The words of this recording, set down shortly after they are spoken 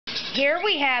Here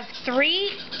we have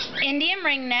 3 Indian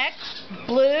ringnecks,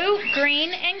 blue,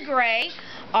 green, and gray,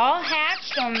 all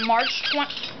hatched on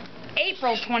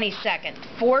April 22nd,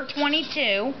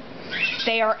 4/22.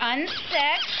 They are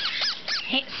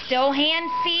unsexed, still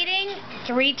hand feeding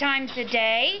 3 times a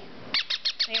day.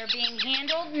 They are being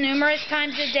handled numerous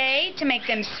times a day to make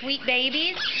them sweet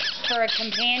babies for a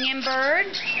companion bird.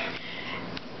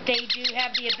 They do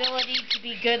have the ability to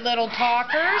be good little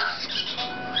talkers.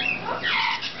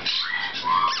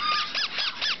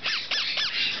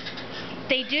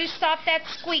 They do stop that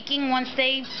squeaking once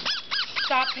they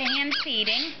stop hand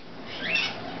feeding.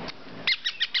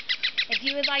 If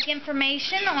you would like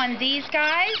information on these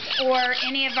guys or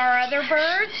any of our other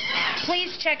birds,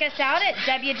 please check us out at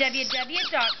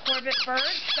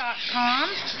www.corbettbirds.com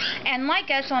and like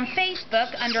us on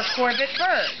Facebook under Corbett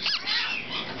Birds.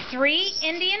 3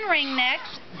 Indian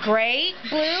ringnecks, gray,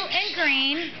 blue, and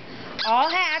green, all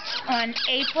hatched on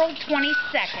April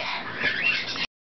 22nd.